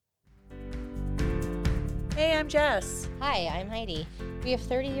Hey, I'm Jess. Hi, I'm Heidi. We have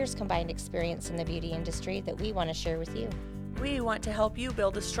 30 years combined experience in the beauty industry that we want to share with you. We want to help you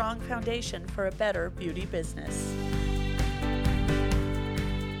build a strong foundation for a better beauty business.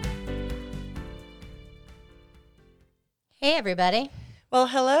 Hey, everybody. Well,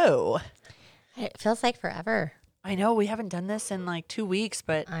 hello. It feels like forever. I know we haven't done this in like 2 weeks,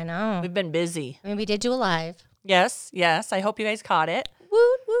 but I know. we've been busy. I mean, we did do a live. Yes. I hope you guys caught it.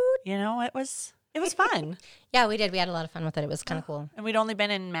 Woot, woot. You know, it was fun. Yeah, we did. We had a lot of fun with it. It was kind of cool. And we'd only been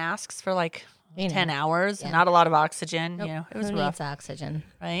in masks for like 10 hours. Yeah. Not a lot of oxygen. Nope. You know, it was Who rough. needs oxygen?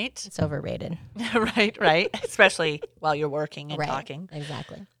 Right? It's overrated. right. Especially while you're working and talking.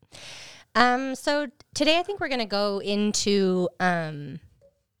 Exactly. So today I think we're going to go into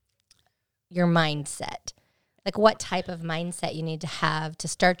your mindset. Like what type of mindset you need to have to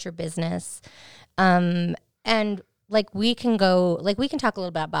start your business. And we can talk a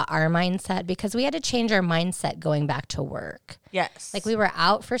little bit about our mindset because we had to change our mindset going back to work. Yes. Like we were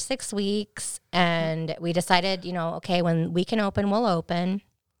out for 6 weeks and we decided, okay, when we can open, we'll open.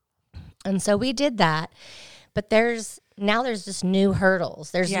 And so we did that. But there's just new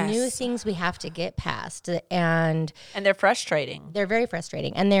hurdles. There's new things we have to get past, and they're frustrating. They're very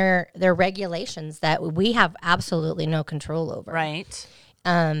frustrating, and they're regulations that we have absolutely no control over. Right.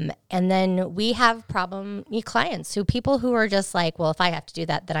 And then we have clients people who are just like, well, if I have to do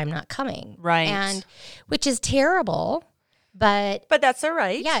that, then I'm not coming. Right. And which is terrible. But that's their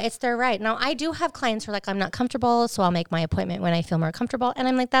right. Yeah, it's their right. Now, I do have clients who are like, I'm not comfortable, so I'll make my appointment when I feel more comfortable. And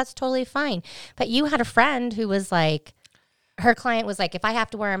I'm like, that's totally fine. But you had a friend who was like, her client was like, if I have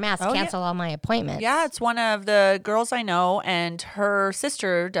to wear a mask, cancel all my appointments. Yeah, it's one of the girls I know, and her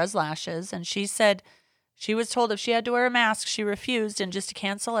sister does lashes. And she said she was told if she had to wear a mask, she refused and just to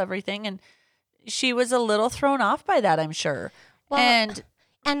cancel everything. And she was a little thrown off by that, I'm sure. Well,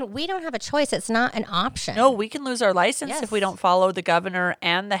 and we don't have a choice. It's not an option. No, we can lose our license if we don't follow the governor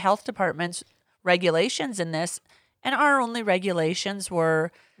and the health department's regulations in this. And our only regulations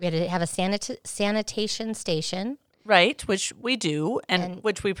were... we had to have a sanitation station. Right, which we do, and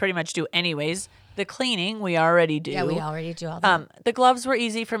which we pretty much do anyways. The cleaning, we already do. Yeah, we already do all that. The gloves were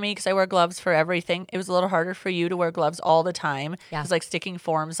easy for me because I wear gloves for everything. It was a little harder for you to wear gloves all the time. Yeah. It's like sticking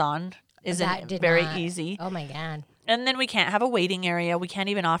forms on isn't very easy. Oh, my God. And then we can't have a waiting area. We can't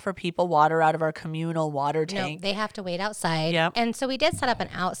even offer people water out of our communal water tank. No, they have to wait outside. Yep. And so we did set up an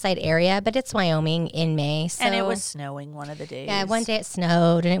outside area, but it's Wyoming in May. So. And it was snowing one of the days. Yeah, one day it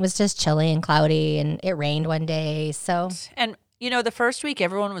snowed, and it was just chilly and cloudy, and it rained one day. So. And, the first week,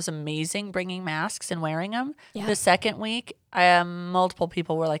 everyone was amazing bringing masks and wearing them. Yeah. The second week, multiple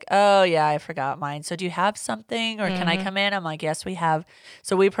people were like, oh, yeah, I forgot mine. So do you have something, or can I come in? I'm like, yes, we have.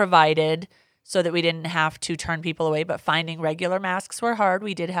 So we provided so that we didn't have to turn people away. But finding regular masks were hard.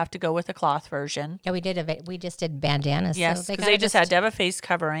 We did have to go with a cloth version. Yeah, we just did bandanas. Yes, because they just had to have a face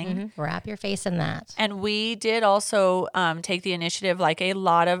covering. Wrap your face in that. And we did also take the initiative, like a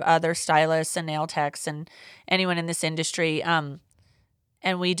lot of other stylists and nail techs and anyone in this industry. And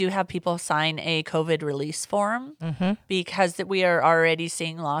we do have people sign a COVID release form because we are already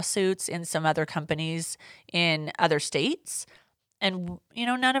seeing lawsuits in some other companies in other states. And,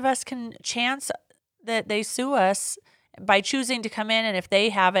 none of us can chance that they sue us by choosing to come in. And if they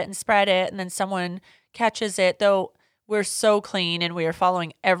have it and spread it and then someone catches it, though we're so clean and we are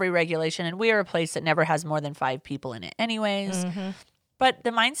following every regulation. And we are a place that never has more than 5 people in it anyways. But the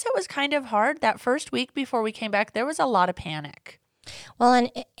mindset was kind of hard. That first week before we came back, there was a lot of panic. Well,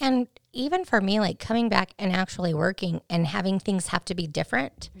 and even for me, like coming back and actually working and having things have to be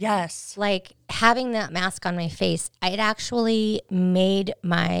different. Yes. Like having that mask on my face, it actually made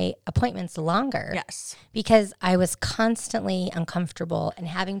my appointments longer. Yes. Because I was constantly uncomfortable and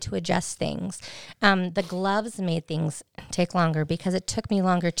having to adjust things. The gloves made things take longer because it took me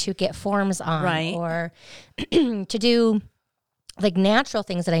longer to get forms on or to do like natural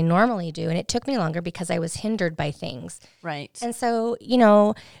things that I normally do. And it took me longer because I was hindered by things. Right. And so,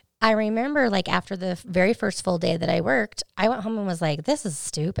 I remember like after the very first full day that I worked, I went home and was like, this is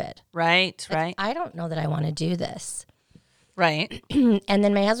stupid. Right. I don't know that I want to do this. Right. And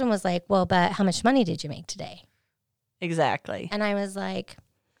then my husband was like, well, but how much money did you make today? Exactly. And I was like,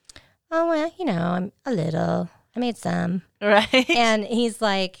 oh, well, I'm a little. I made some. Right. And he's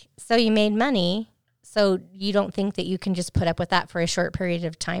like, so you made money. So you don't think that you can just put up with that for a short period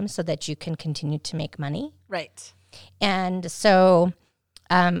of time so that you can continue to make money? Right. And so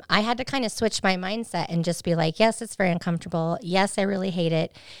I had to kind of switch my mindset and just be like, yes, it's very uncomfortable. Yes, I really hate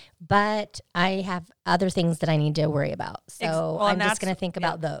it. But I have other things that I need to worry about. So I'm just going to think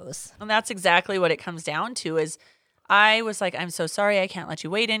about those. And that's exactly what it comes down to is I was like, I'm so sorry, I can't let you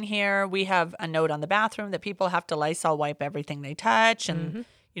wait in here. We have a note on the bathroom that people have to Lysol wipe everything they touch. And,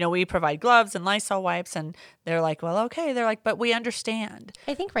 we provide gloves and Lysol wipes. And they're like, well, okay. They're like, but we understand.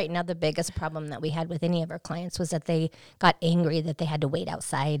 I think right now the biggest problem that we had with any of our clients was that they got angry that they had to wait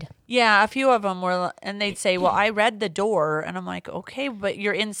outside. Yeah, a few of them were, and they'd say, well, I read the door. And I'm like, okay, but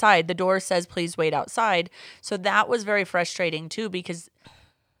you're inside. The door says, please wait outside. So that was very frustrating too, because,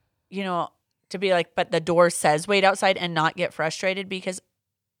 to be like, but the door says wait outside, and not get frustrated, because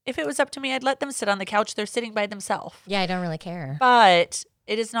if it was up to me, I'd let them sit on the couch. They're sitting by themselves. Yeah, I don't really care. But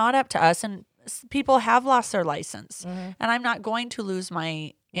it is not up to us, and people have lost their license, and I'm not going to lose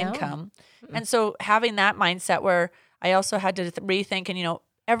my income. And so having that mindset where I also had to rethink,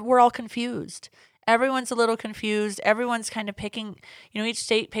 and, we're all confused. Everyone's a little confused. Everyone's kind of picking, each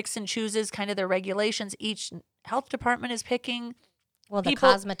state picks and chooses kind of their regulations. Each health department is picking. Well, the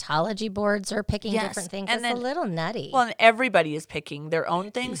cosmetology boards are picking different things. It's a little nutty. Well, and everybody is picking their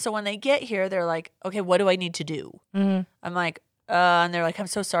own things. So when they get here, they're like, okay, what do I need to do? I'm like, and they're like, I'm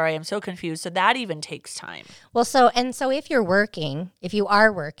so sorry. I'm so confused. So that even takes time. Well, so if you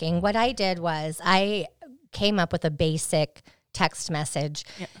are working, what I did was I came up with a basic text message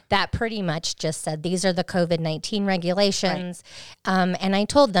that pretty much just said, these are the COVID-19 regulations. Right. And I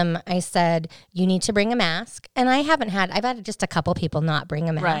told them, I said, you need to bring a mask. And I've had just a couple people not bring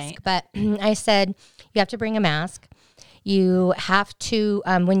a mask, but I said, you have to bring a mask. You have to,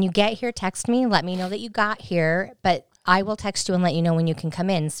 when you get here, text me, let me know that you got here, but I will text you and let you know when you can come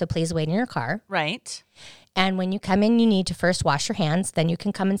in. So please wait in your car. Right. And when you come in, you need to first wash your hands. Then you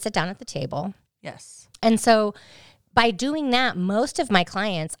can come and sit down at the table. Yes. And so by doing that, most of my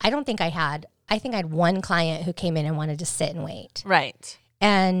clients, I think I had one client who came in and wanted to sit and wait. Right.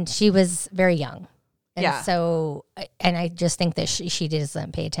 And she was very young. And so, and I just think that she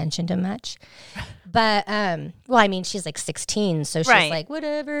doesn't pay attention to much. But, she's like 16, so she's like,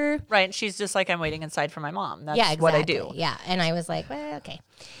 whatever. Right. And she's just like, I'm waiting inside for my mom. That's what I do. Yeah. And I was like, well, okay.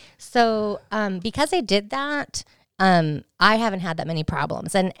 So, because I did that, I haven't had that many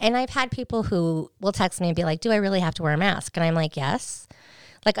problems. And I've had people who will text me and be like, do I really have to wear a mask? And I'm like, yes.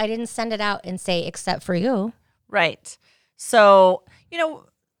 Like, I didn't send it out and say, except for you. Right. So,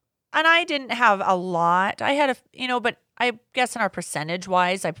 and I didn't have a lot. I had but I guess in our percentage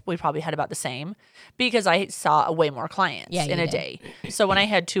wise, we probably had about the same, because I saw way more clients in a day. So when I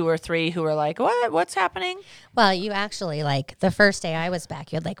had 2 or 3 who were like, what's happening? Well, you actually, like, the first day I was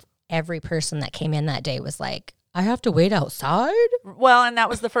back, you had like every person that came in that day was like, I have to wait outside? Well, and that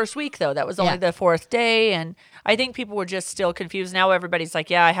was the first week, though. That was only the 4th day. And I think people were just still confused. Now everybody's like,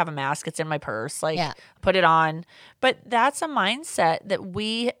 yeah, I have a mask. It's in my purse. Like, put it on. But that's a mindset that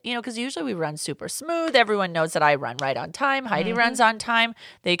we, because usually we run super smooth. Everyone knows that I run right on time. Heidi runs on time.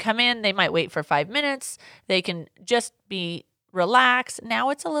 They come in. They might wait for 5 minutes. They can just be relaxed.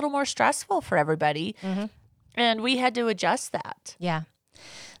 Now it's a little more stressful for everybody. And we had to adjust that. Yeah.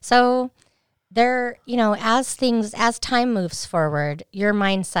 So there, as time moves forward, your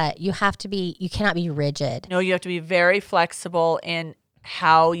mindset, you cannot be rigid. No, you have to be very flexible in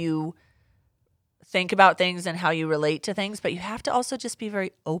how you think about things and how you relate to things, but you have to also just be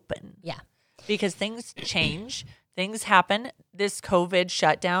very open. Yeah. Because things change, things happen. This COVID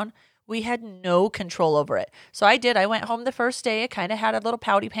shutdown, we had no control over it. So I went home the first day. I kind of had a little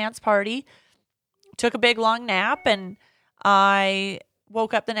pouty pants party, took a big long nap, and I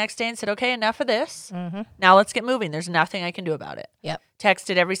woke up the next day and said, okay, enough of this. Now let's get moving. There's nothing I can do about it. Yep.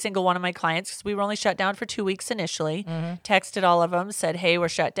 Texted every single one of my clients, because we were only shut down for 2 weeks initially. Texted all of them, said, hey, we're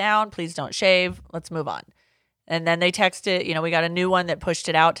shut down. Please don't shave. Let's move on. And then they texted, we got a new one that pushed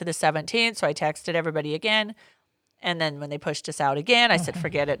it out to the 17th. So I texted everybody again. And then when they pushed us out again, I said,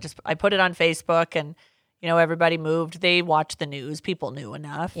 forget it. I put it on Facebook, and, everybody moved. They watched the news. People knew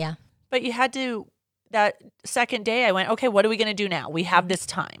enough. Yeah. But you had to. That second day, I went, okay, what are we going to do now? We have this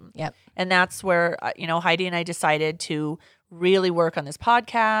time. Yep. And that's where, Heidi and I decided to really work on this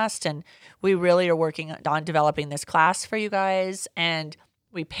podcast. And we really are working on developing this class for you guys. And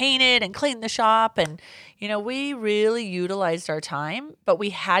we painted and cleaned the shop. And, we really utilized our time, but we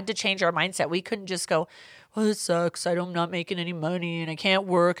had to change our mindset. We couldn't just go, well, this sucks. I'm not making any money, and I can't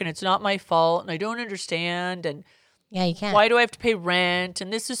work, and it's not my fault, and I don't understand. And yeah, you can't. Why do I have to pay rent?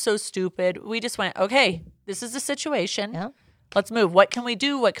 And this is so stupid. We just went, okay, this is the situation. Yep. Let's move. What can we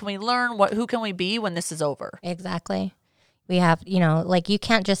do? What can we learn? Who can we be when this is over? Exactly. We have, you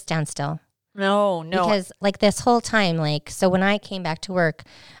can't just stand still. No. Because this whole time, so when I came back to work,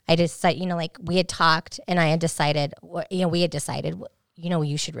 I decided, we had talked, and I had decided,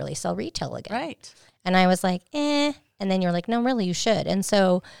 you should really sell retail again. Right. And I was like, And And then you're like, no, really, you should. And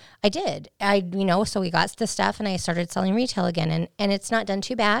so I did. So we got the stuff and I started selling retail again. And it's not done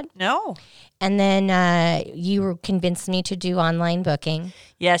too bad. No. And then you convinced me to do online booking.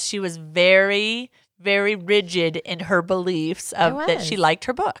 Yes, she was very, very rigid in her beliefs of that she liked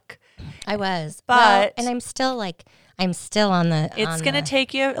her book. I was. But and I'm still on the. It's going to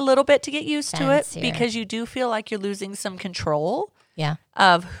take you a little bit to get used to it because you do feel like you're losing some control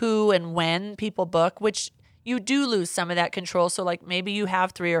of who and when people book, which you do lose some of that control. So like maybe you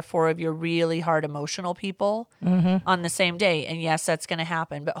have 3 or 4 of your really hard emotional people on the same day. And yes, that's going to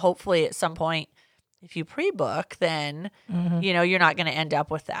happen. But hopefully at some point, if you pre-book, then, you're not going to end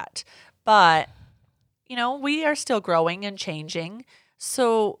up with that. But, we are still growing and changing.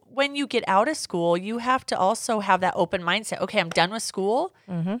 So when you get out of school, you have to also have that open mindset. Okay, I'm done with school.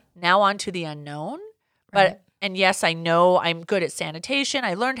 Now on to the unknown. And yes, I know I'm good at sanitation.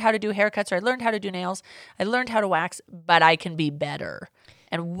 I learned how to do haircuts, or I learned how to do nails. I learned how to wax, but I can be better.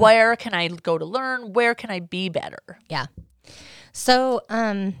 And where can I go to learn? Where can I be better? Yeah. So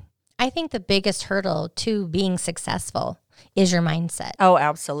I think the biggest hurdle to being successful is your mindset. Oh,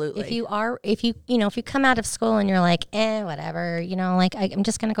 absolutely. If you come out of school and you're like, whatever, I'm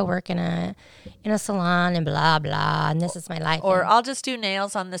just gonna go work in a salon and blah blah, and this is my life. Or I'll just do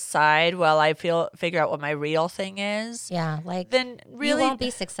nails on the side while I figure out what my real thing is. Yeah, then really you won't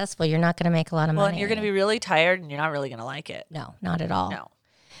be successful. You're not gonna make a lot of money. Well, and you're gonna be really tired, and you're not really gonna like it. No, not at all. No.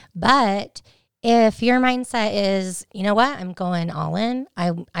 But if your mindset is, you know what, I'm going all in.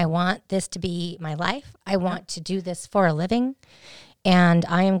 I want this to be my life. I want to do this for a living. And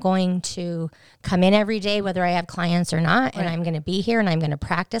I am going to come in every day, whether I have clients or not. And I'm going to be here and I'm going to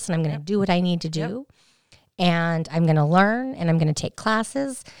practice and I'm going to do what I need to do. And I'm going to learn and I'm going to take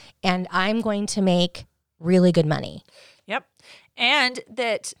classes and I'm going to make really good money. Yep. And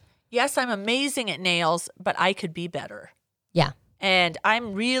that, yes, I'm amazing at nails, but I could be better. Yeah. And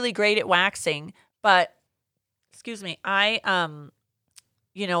I'm really great at waxing, but I've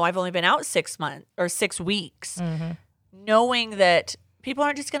only been out 6 months or 6 weeks, knowing that people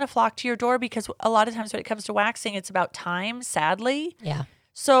aren't just going to flock to your door because a lot of times when it comes to waxing, it's about time, sadly. Yeah.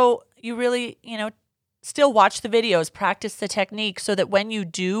 So you really, still watch the videos, practice the technique so that when you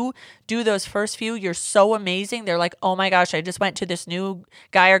do those first few, you're so amazing. They're like, oh my gosh, I just went to this new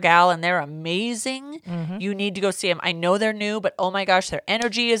guy or gal and they're amazing. You need to go see them. I know they're new, but oh my gosh, their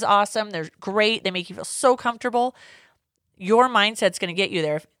energy is awesome. They're great. They make you feel so comfortable. Your mindset's going to get you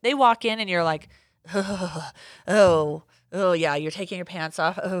there. If they walk in and you're like, oh yeah, you're taking your pants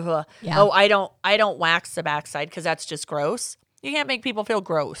off. Oh, I don't wax the backside because that's just gross. You can't make people feel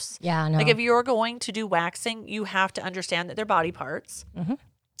gross. Yeah, no. Like if you're going to do waxing, you have to understand that they're body parts.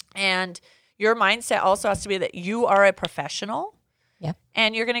 And your mindset also has to be that you are a professional. Yeah.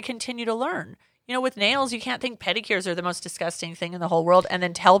 And you're going to continue to learn. With nails, you can't think pedicures are the most disgusting thing in the whole world and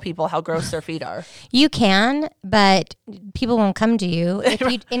then tell people how gross their feet are. You can, but people won't come to you.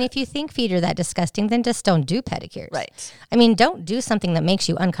 If you think feet are that disgusting, then just don't do pedicures. Right. I mean, don't do something that makes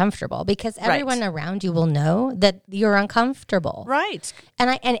you uncomfortable because everyone around you will know that you're uncomfortable. Right.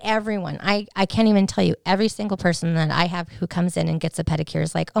 And everyone, I can't even tell you, every single person that I have who comes in and gets a pedicure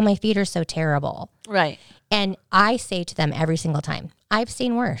is like, oh, my feet are so terrible. Right. And I say to them every single time, I've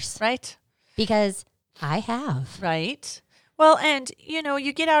seen worse. Right. Because I have. Right. Well, and,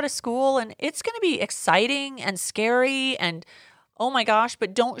 you get out of school and it's going to be exciting and scary and, oh my gosh,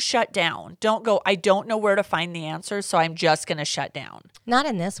 but don't shut down. Don't go, I don't know where to find the answers, so I'm just going to shut down. Not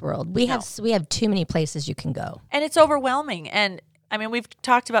in this world. We have too many places you can go. And it's overwhelming. And, I mean, we've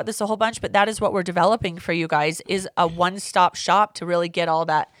talked about this a whole bunch, but that is what we're developing for you guys is a one-stop shop to really get all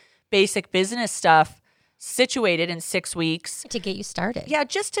that basic business stuff situated in 6 weeks. To get you started. Yeah,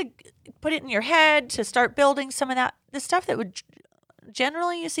 just to put it in your head, to start building some of that. The stuff that would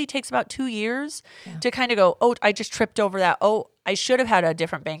generally, you see, takes about 2 years to kind of go, oh, I just tripped over that. Oh, I should have had a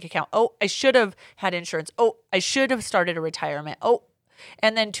different bank account. Oh, I should have had insurance. Oh, I should have started a retirement. Oh,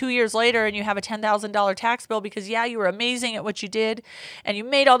 and then 2 years later and you have a $10,000 tax bill because, you were amazing at what you did and you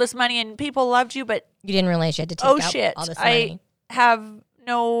made all this money and people loved you, but you didn't realize you had to take out all this money. I have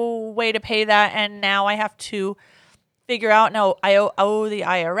no way to pay that, and now I have to figure out, no, I owe the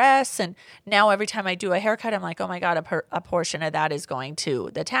IRS, and now every time I do a haircut, I'm like, oh my God, a portion of that is going to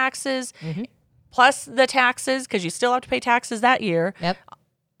the taxes, plus the taxes, because you still have to pay taxes that year,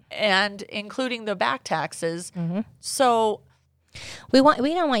 and including the back taxes. So we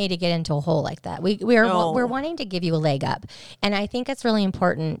don't want you to get into a hole like that. We're wanting to give you a leg up, and I think it's really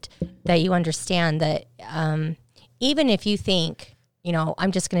important that you understand that even if you think,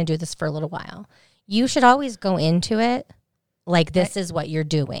 I'm just going to do this for a little while, you should always go into it like this is what you're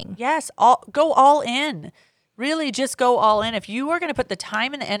doing. Yes, go all in. really just go all in. If you are going to put the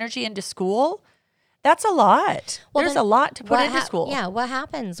time and the energy into school, that's a lot. Well, there's a lot to put into school. Yeah. What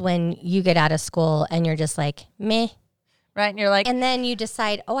happens when you get out of school and you're just like, meh? Right. And you're like, and then you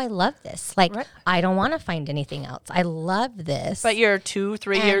decide, oh, I love this. Like, I don't want to find anything else. I love this. But you're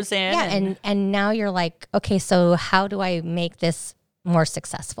 2-3 years in. Yeah. And now you're like, okay, so how do I make this more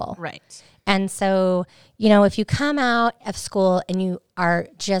successful? Right. And so, you know, if you come out of school and you are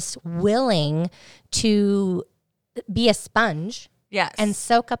just willing to be a sponge, yes, and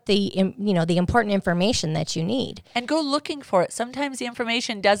soak up the important information that you need, and go looking for it. Sometimes the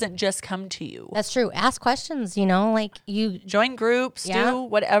information doesn't just come to you. That's true. Ask questions. You know, like you join groups, do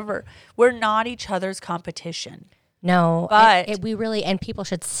whatever. We're not each other's competition. No, but we really, and people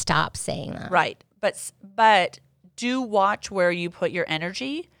should stop saying that. Right, but do watch where you put your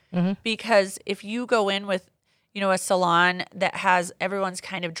energy. Mm-hmm. Because if you go in with, a salon that has everyone's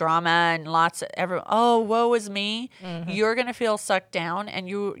kind of drama and woe is me, mm-hmm. you're going to feel sucked down, and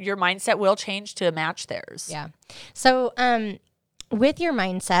your mindset will change to match theirs. Yeah. So, with your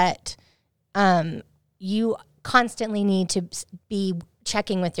mindset, you constantly need to be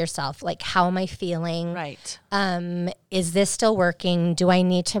checking with yourself. Like, how am I feeling? Right. Is this still working? Do I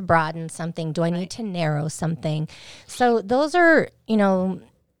need to broaden something? Do I need to narrow something? So those are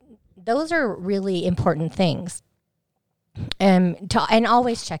really important things. And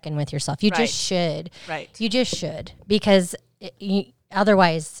always check in with yourself. You just should. Right. You just should, because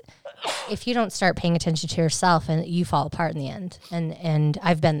otherwise, if you don't start paying attention to yourself, and you fall apart in the end. And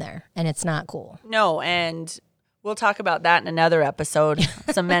I've been there, and it's not cool. No, and we'll talk about that in another episode.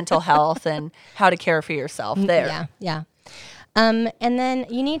 Some mental health and how to care for yourself there. Yeah. And then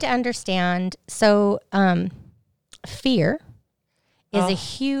you need to understand. So, fear is a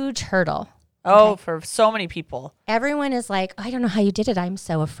huge hurdle. Oh, okay. For so many people. Everyone is like, I don't know how you did it. I'm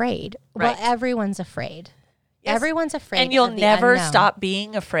so afraid. Right. Well, everyone's afraid. Yes. Everyone's afraid. And you'll never stop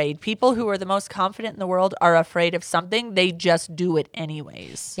being afraid. People who are the most confident in the world are afraid of something. They just do it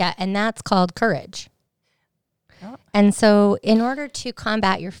anyways. Yeah, and that's called courage. Oh. And so in order to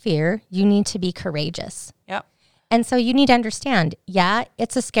combat your fear, you need to be courageous. Yep. And so you need to understand,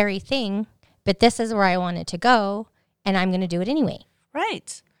 it's a scary thing, but this is where I want it to go, and I'm going to do it anyway.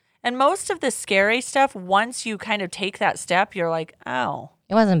 Right. And most of the scary stuff, once you kind of take that step, you're like, oh.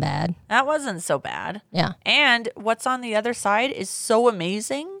 It wasn't bad. That wasn't so bad. Yeah. And what's on the other side is so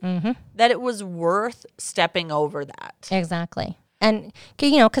amazing mm-hmm. that it was worth stepping over that. Exactly. And,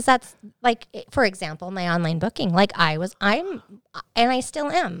 because that's like, for example, my online booking, like and I still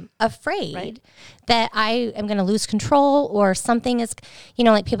am afraid that I am going to lose control, or something is,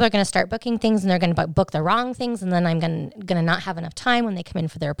 like people are going to start booking things and they're going to book the wrong things. And then I'm going to not have enough time when they come in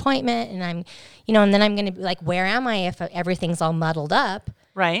for their appointment. And I'm, and then I'm going to be like, where am I if everything's all muddled up?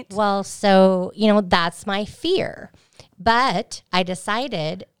 Right. Well, so, that's my fear. But I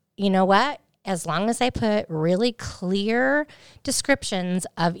decided, you know what? As long as I put really clear descriptions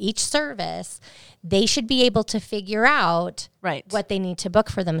of each service, they should be able to figure out what they need to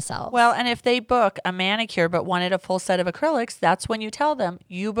book for themselves. Well, and if they book a manicure but wanted a full set of acrylics, that's when you tell them,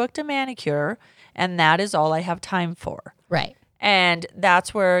 you booked a manicure and that is all I have time for. Right. And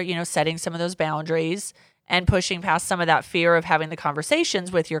that's where, setting some of those boundaries and pushing past some of that fear of having the conversations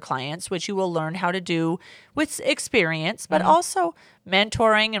with your clients, which you will learn how to do with experience, but mm-hmm. also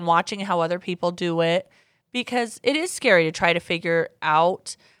mentoring and watching how other people do it, because it is scary to try to figure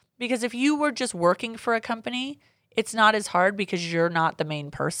out, because if you were just working for a company, it's not as hard because you're not the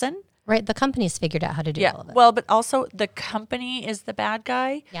main person. Right. The company's figured out how to do all of it. Well, but also the company is the bad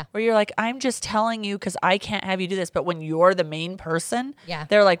guy. Yeah. Where you're like, I'm just telling you because I can't have you do this. But when you're the main person,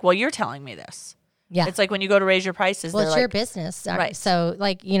 they're like, well, you're telling me this. Yeah. It's like when you go to raise your prices. Well, it's your business. Right. So,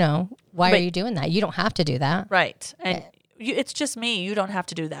 why are you doing that? You don't have to do that. Right. And it's just me. You don't have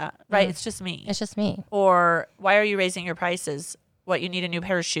to do that. Right. It's just me. It's just me. Or why are you raising your prices? What, you need a new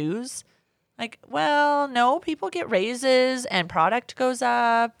pair of shoes? Like, well, no, people get raises and product goes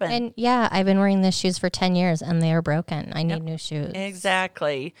up. And I've been wearing these shoes for 10 years and they are broken. I need new shoes.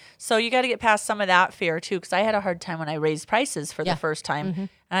 Exactly. So you got to get past some of that fear too, because I had a hard time when I raised prices for the first time. Mm-hmm.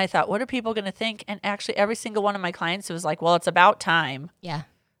 And I thought, what are people going to think? And actually every single one of my clients was like, well, it's about time. Yeah.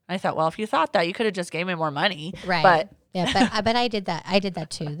 I thought, well, if you thought that, you could have just gave me more money. Right. But but I did that. I did that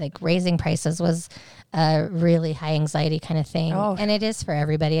too. Like, raising prices was a really high anxiety kind of thing. Oh. And it is for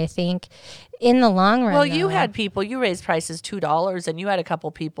everybody, I think. In the long run, well, you had people, you raised prices $2, and you had a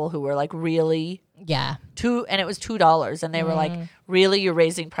couple people who were like, really? Yeah. And it was $2. And they were like, really, you're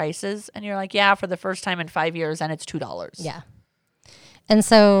raising prices? And you're like, yeah, for the first time in 5 years, and it's $2. Yeah. And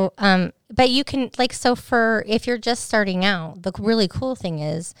so, but you can, if you're just starting out, the really cool thing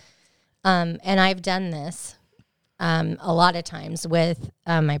is, and I've done this a lot of times with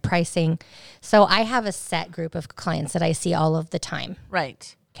my pricing. So I have a set group of clients that I see all of the time.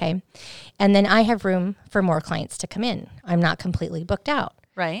 Right. Okay. And then I have room for more clients to come in. I'm not completely booked out.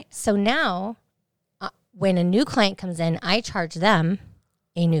 Right. So now when a new client comes in, I charge them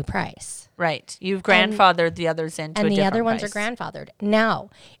a new price. Right. You've grandfathered the others into a different price. And the other ones are grandfathered. Now,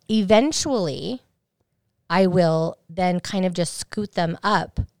 eventually, I will then kind of just scoot them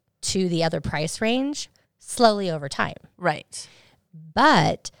up to the other price range slowly over time. Right.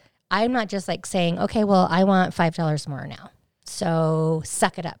 But I'm not just like saying, okay, well, I want $5 more now. So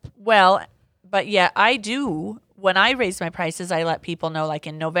suck it up. Well, but yeah, I do. When I raise my prices, I let people know like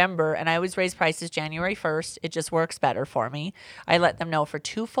in November, and I always raise prices January 1st. It just works better for me. I let them know for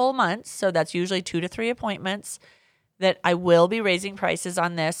 2 full months, so that's usually 2 to 3 appointments, that I will be raising prices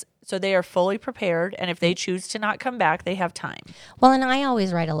on this. So they are fully prepared, and if they choose to not come back, they have time. Well, and I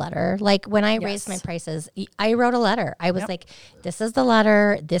always write a letter. Like when I raised my prices, I wrote a letter. I was like, this is the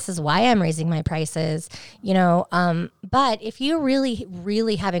letter. This is why I'm raising my prices. You know, but if you're really,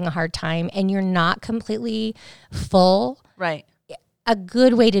 really having a hard time and you're not completely full, right, a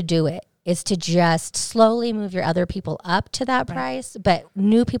good way to do it is to just slowly move your other people up to that price, but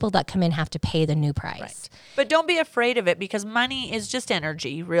new people that come in have to pay the new price. Right. But don't be afraid of it, because money is just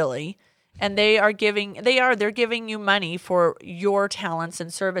energy, really. And they're giving you money for your talents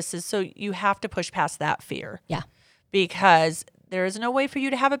and services. So you have to push past that fear. Yeah. Because there is no way for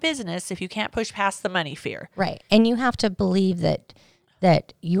you to have a business if you can't push past the money fear. Right. And you have to believe that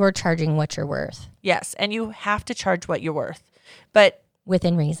you're charging what you're worth. Yes. And you have to charge what you're worth. But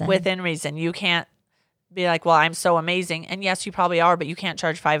within reason. Within reason. You can't be like, well, I'm so amazing. And yes, you probably are, but you can't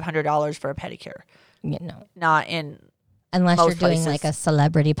charge $500 for a pedicure. You know. Not in unless most you're doing places. Like a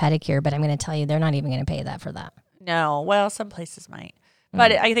celebrity pedicure, but I'm going to tell you, they're not even going to pay that for that. No. Well, some places might.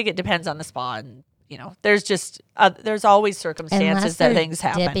 But I think it depends on the spa. And, you know, there's just, there's always circumstances that things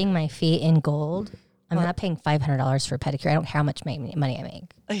happen. Dipping my feet in gold, I'm not paying $500 for a pedicure. I don't care how much money I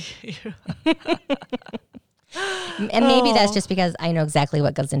make. And maybe that's just because I know exactly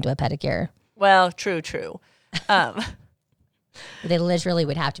what goes into a pedicure. Well, true. They literally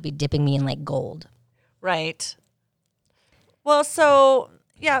would have to be dipping me in like gold. Right. Well, so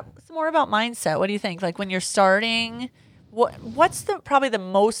yeah, it's more about mindset. What do you think? Like when you're starting, what's probably the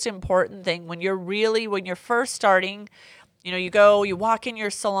most important thing when you're first starting? You know, you walk in your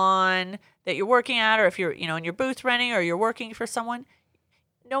salon that you're working at, or if you're, you know, in your booth renting, or you're working for someone.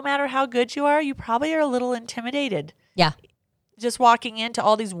 No matter how good you are, you probably are a little intimidated. Yeah. Just walking into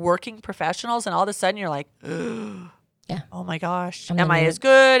all these working professionals, and all of a sudden you're like, yeah, oh my gosh, am I as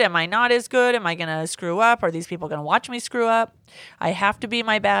good? Am I not as good? Am I going to screw up? Are these people going to watch me screw up? I have to be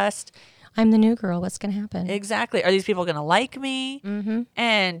my best. I'm the new girl. What's going to happen? Exactly. Are these people going to like me? Mm-hmm.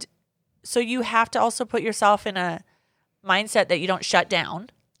 And so you have to also put yourself in a mindset that you don't shut down.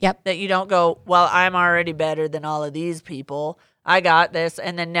 Yep. That you don't go, well, I'm already better than all of these people. I got this,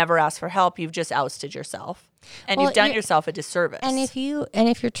 and then never ask for help. You've just ousted yourself, and you've done yourself a disservice. And if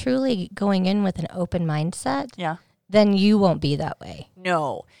you're truly going in with an open mindset, yeah, then you won't be that way.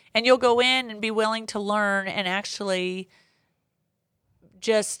 No, and you'll go in and be willing to learn, and actually,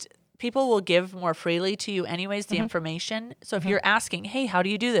 just people will give more freely to you, anyways. The information. So if you're asking, hey, how do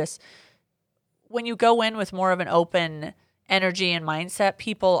you do this? When you go in with more of an open energy and mindset,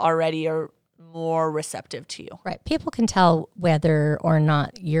 people already are more receptive to you. Right. People can tell whether or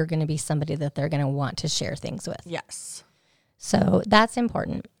not you're going to be somebody that they're going to want to share things with. Yes. So that's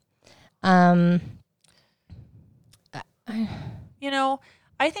important. You know,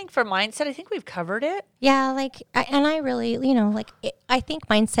 I think for mindset, I think we've covered it. Yeah. I really, you know, I think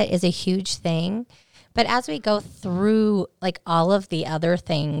mindset is a huge thing. But as we go through like all of the other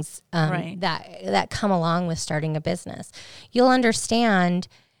things that come along with starting a business, you'll understand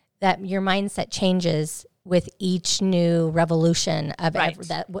that your mindset changes with each new revolution of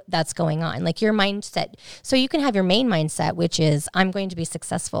that's going on. Like your mindset. So you can have your main mindset, which is I'm going to be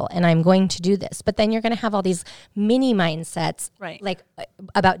successful and I'm going to do this. But then you're going to have all these mini mindsets, like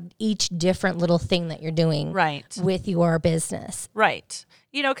about each different little thing that you're doing with your business. Right.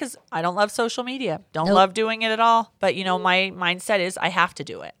 You know, because I don't love social media. Don't love doing it at all. But, you know, my mindset is I have to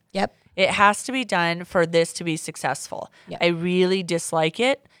do it. Yep. It has to be done for this to be successful. Yep. I really dislike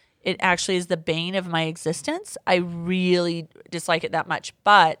it. It actually is the bane of my existence. I really dislike it that much.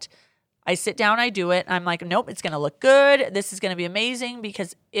 But I sit down, I do it. I'm like, nope, it's going to look good. This is going to be amazing,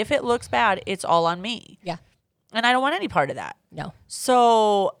 because if it looks bad, it's all on me. Yeah. And I don't want any part of that. No.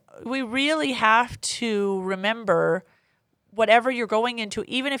 So we really have to remember whatever you're going into,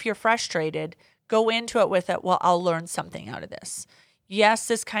 even if you're frustrated, go into it with it. Well, I'll learn something out of this. Yes,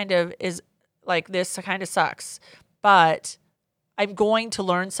 this kind of sucks. but I'm going to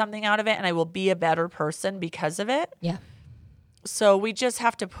learn something out of it and I will be a better person because of it. Yeah. So we just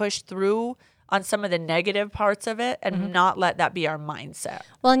have to push through on some of the negative parts of it and not let that be our mindset.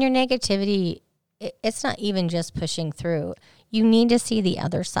 Well, and your negativity, it's not even just pushing through. You need to see the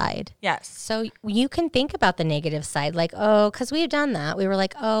other side. Yes. So you can think about the negative side, like, oh, because we've done that. We were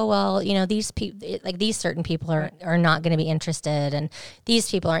like, oh, well, you know, these people, like these certain people are not going to be interested, and these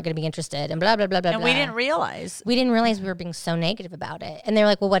people aren't going to be interested, and blah, blah, blah, blah, and blah. we didn't realize. We were being so negative about it. And they're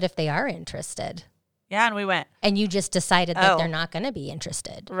like, well, what if they are interested? Yeah, and we went. And you just decided that they're not going to be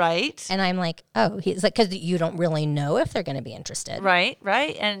interested. Right. And I'm like, oh, he's like, because you don't really know if they're going to be interested. Right.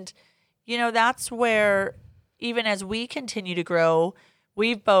 And, you know, that's where even as we continue to grow,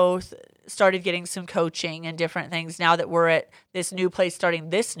 we've both started getting some coaching and different things now that we're at this new place starting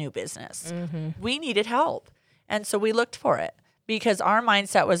this new business. We needed help. And so we looked for it because our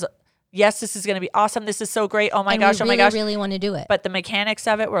mindset was, yes, this is going to be awesome. This is so great. Oh my gosh. We really want to do it. But the mechanics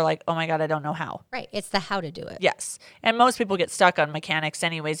of it were like, oh my God, I don't know how. Right. It's the how to do it. Yes. And most people get stuck on mechanics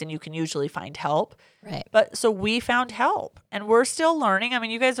anyways, and you can usually find help. Right. But so we found help and we're still learning. I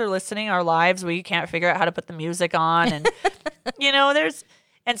mean, you guys are listening our lives. We can't figure out how to put the music on. And, you know,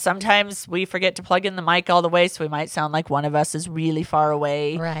 and sometimes we forget to plug in the mic all the way. So we might sound like one of us is really far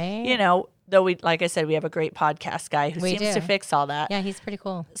away. Right. You know, though like I said, we have a great podcast guy who seems to fix all that. Yeah, he's pretty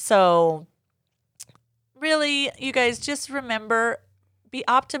cool. So really, you guys just remember, be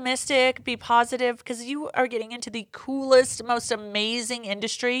optimistic, be positive, because you are getting into the coolest, most amazing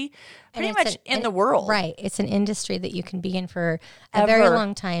industry pretty much in the world. Right. It's an industry that you can be in for a very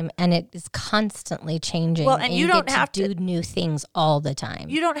long time, and it is constantly changing. Well, and you don't have to do new things all the time.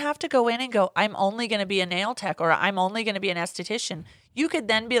 You don't have to go in and go, I'm only going to be a nail tech or I'm only going to be an esthetician. You could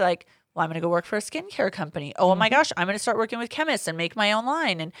then be like, well, I'm going to go work for a skincare company. Oh, my gosh, I'm going to start working with chemists and make my own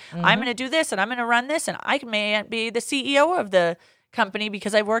line. And I'm going to do this and I'm going to run this. And I may be the CEO of the company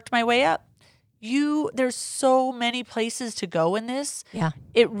because I worked my way up. There's so many places to go in this. Yeah.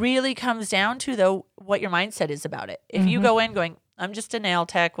 It really comes down to, though, what your mindset is about it. If you go in going, I'm just a nail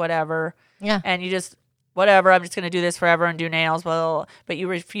tech, whatever. Yeah. And you just, whatever, I'm just going to do this forever and do nails. Well, but you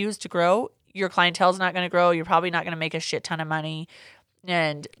refuse to grow. Your clientele's not going to grow. You're probably not going to make a shit ton of money.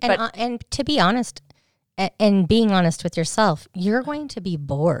 And to be honest, and being honest with yourself, you're going to be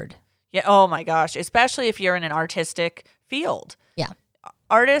bored. Yeah. Oh my gosh. Especially if you're in an artistic field. Yeah.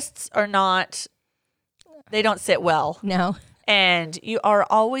 Artists they don't sit well. No. And you are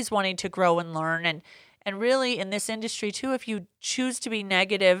always wanting to grow and learn. And really in this industry too, if you choose to be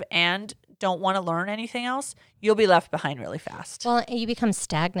negative and don't want to learn anything else, you'll be left behind really fast. Well, you become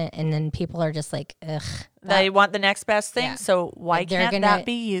stagnant, and then people are just like, ugh. They want the next best thing, so why can't that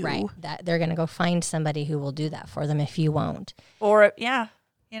be you? Right, that they're going to go find somebody who will do that for them if you won't. Or, yeah,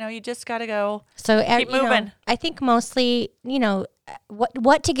 you just got to go keep moving. I think mostly,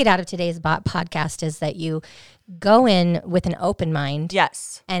 what to get out of today's podcast is that you go in with an open mind.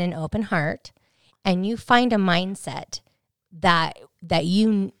 Yes. And an open heart, and you find a mindset that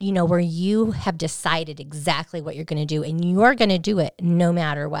you where you have decided exactly what you're going to do, and you're going to do it no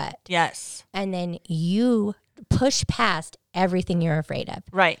matter what. Yes. And then you push past everything you're afraid of.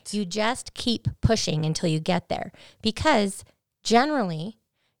 Right. You just keep pushing until you get there, because generally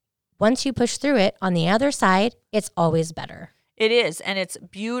once you push through it, on the other side, it's always better. It is, and it's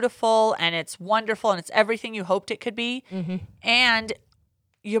beautiful, and it's wonderful, and it's everything you hoped it could be. And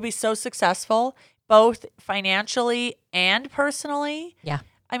you'll be so successful, both financially and personally. Yeah.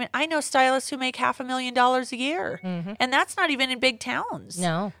 I mean, I know stylists who make $500,000 a year, and that's not even in big towns.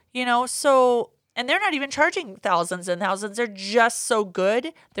 No. And they're not even charging thousands and thousands. They're just so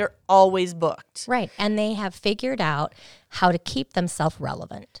good. They're always booked. Right. And they have figured out how to keep themselves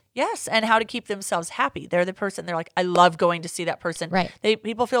relevant. Yes. And how to keep themselves happy. They're the person. They're like, I love going to see that person. Right.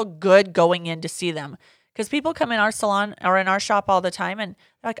 People feel good going in to see them. Because people come in our salon or in our shop all the time, and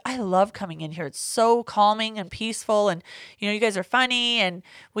they're like, I love coming in here. It's so calming and peaceful. And, you guys are funny. And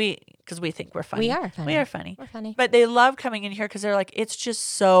because we think we're funny. We are funny. We are funny. We're funny. But they love coming in here because they're like, it's just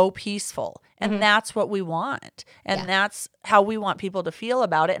so peaceful. And that's what we want. And that's how we want people to feel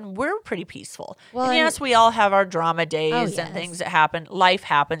about it. And we're pretty peaceful. Well, and yes, we all have our drama days and things that happen. Life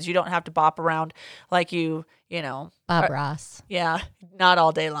happens. You don't have to bop around like Bob Ross. Yeah. Not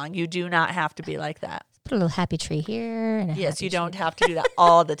all day long. You do not have to be like that. Put a little happy tree here. And yes, you don't have to do that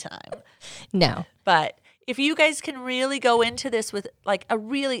all the time. No. But if you guys can really go into this with like a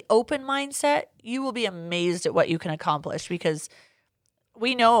really open mindset, you will be amazed at what you can accomplish, because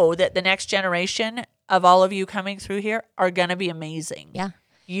we know that the next generation of all of you coming through here are going to be amazing. Yeah.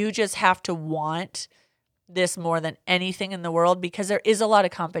 You just have to want this more than anything in the world because there is a lot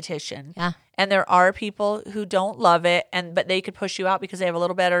of competition. Yeah. And there are people who don't love it, but they could push you out because they have a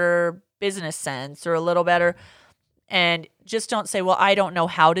little better business sense or a little better. And just don't say, well, I don't know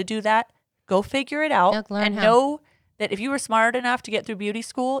how to do that. Go figure it out and know that if you were smart enough to get through beauty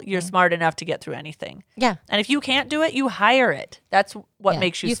school, you're smart enough to get through anything. Yeah. And if you can't do it, you hire it. That's what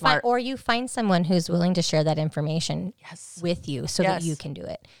makes you smart. Or you find someone who's willing to share that information with you so that you can do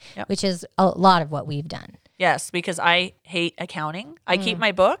it, which is a lot of what we've done. Yes, because I hate accounting. I keep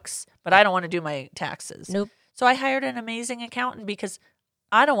my books, but I don't want to do my taxes. Nope. So I hired an amazing accountant because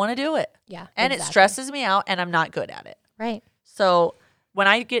I don't want to do it. Yeah. And it stresses me out and I'm not good at it. Right. So when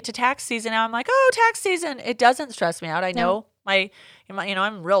I get to tax season now, I'm like, oh, tax season. It doesn't stress me out. I know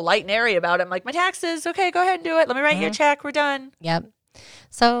I'm real light and airy about it. I'm like, my taxes. Okay, go ahead and do it. Let me write you a check. We're done. Yep.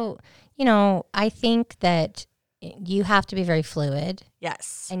 So, I think that you have to be very fluid.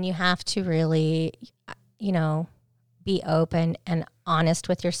 Yes. And you have to really, be open and honest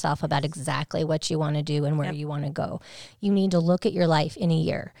with yourself about exactly what you want to do and where you want to go. You need to look at your life in a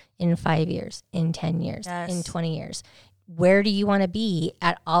year, in 5 years, in 10 years, in 20 years. Where do you want to be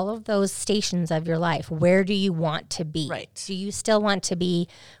at all of those stations of your life? Where do you want to be? Right. Do you still want to be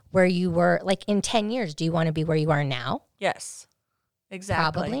where you were, like in 10 years? Do you want to be where you are now? Yes,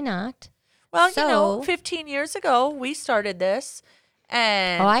 exactly. Probably not. Well, 15 years ago, we started this.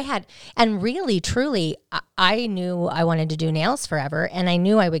 And really, truly, I knew I wanted to do nails forever, and I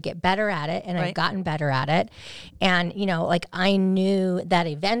knew I would get better at it, and I've gotten better at it. And, I knew that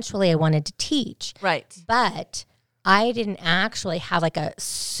eventually I wanted to teach. Right. But I didn't actually have like a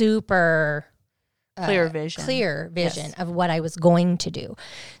super clear vision of what I was going to do.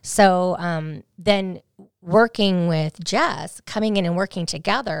 So then working with Jess, coming in and working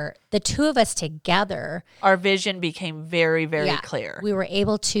together, the two of us together, our vision became very, very clear. We were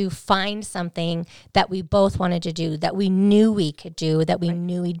able to find something that we both wanted to do, that we knew we could do, that we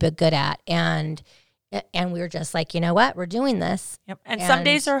knew we'd be good at. And we were just like, you know what? We're doing this. Yep. And some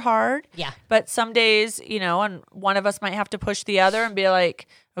days are hard. Yeah. But some days, and one of us might have to push the other and be like,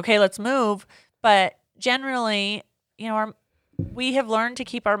 okay, let's move. But generally, we have learned to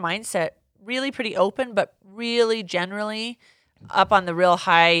keep our mindset really pretty open, but really generally up on the real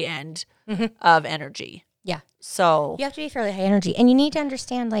high end of energy. Yeah. So you have to be fairly high energy. And you need to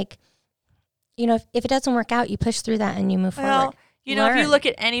understand, if it doesn't work out, you push through that and you move forward. If you look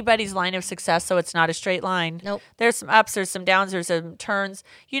at anybody's line of success, so it's not a straight line. Nope. There's some ups, there's some downs, there's some turns.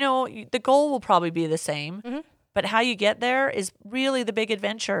 The goal will probably be the same, but how you get there is really the big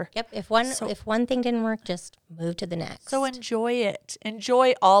adventure. Yep. If one thing didn't work, just move to the next. So enjoy it.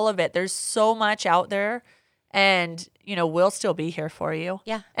 Enjoy all of it. There's so much out there, and we'll still be here for you.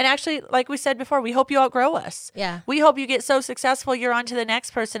 Yeah. And actually, like we said before, we hope you outgrow us. Yeah. We hope you get so successful, you're on to the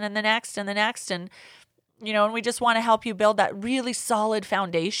next person and the next and the next, and and we just want to help you build that really solid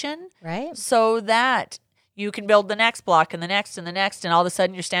foundation. Right. So that you can build the next block and the next and the next, and all of a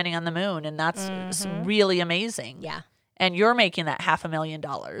sudden you're standing on the moon, and that's really amazing. Yeah. And you're making that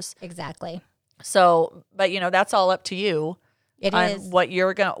 $500,000. Exactly. So, but that's all up to you. It is what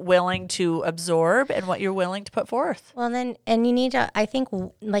you're willing to absorb and what you're willing to put forth. Well, then, and you need to, I think,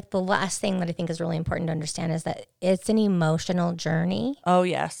 like the last thing that I think is really important to understand is that it's an emotional journey. Oh,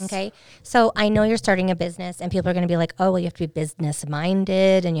 yes. Okay. So I know you're starting a business and people are going to be like, oh, well, you have to be business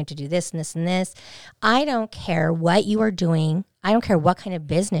minded and you have to do this and this and this. I don't care what you are doing. I don't care what kind of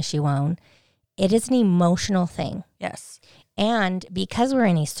business you own. It is an emotional thing. Yes. And because we're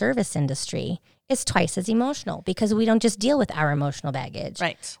in a service industry, it's twice as emotional because we don't just deal with our emotional baggage.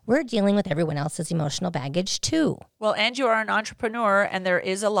 Right. We're dealing with everyone else's emotional baggage too. Well, and you are an entrepreneur, and there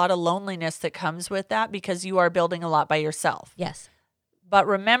is a lot of loneliness that comes with that because you are building a lot by yourself. Yes. But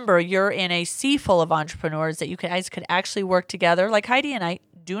remember, you're in a sea full of entrepreneurs that you guys could actually work together. Like Heidi and I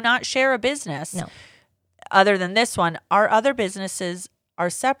do not share a business. No. Other than this one. Our other businesses are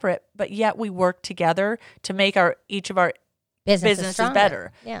separate, but yet we work together to make each of our businesses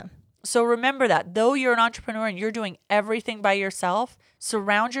better. Yeah. So remember that. Though you're an entrepreneur and you're doing everything by yourself,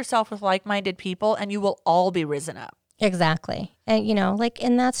 surround yourself with like-minded people and you will all be risen up. Exactly. And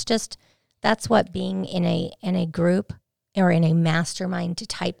and that's what being in a group or in a mastermind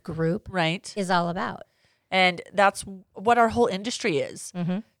type group is all about. And that's what our whole industry is.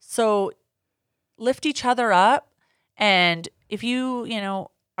 Mm-hmm. So lift each other up, and if you're going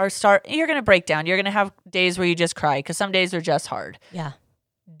to break down. You're going to have days where you just cry because some days are just hard. Yeah.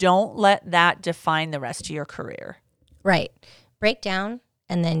 Don't let that define the rest of your career. Right. Break down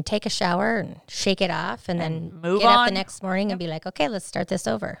and then take a shower and shake it off and then move get on up the next morning and be like, okay, let's start this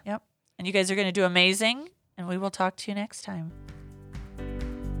over. Yep. And you guys are going to do amazing, and we will talk to you next time.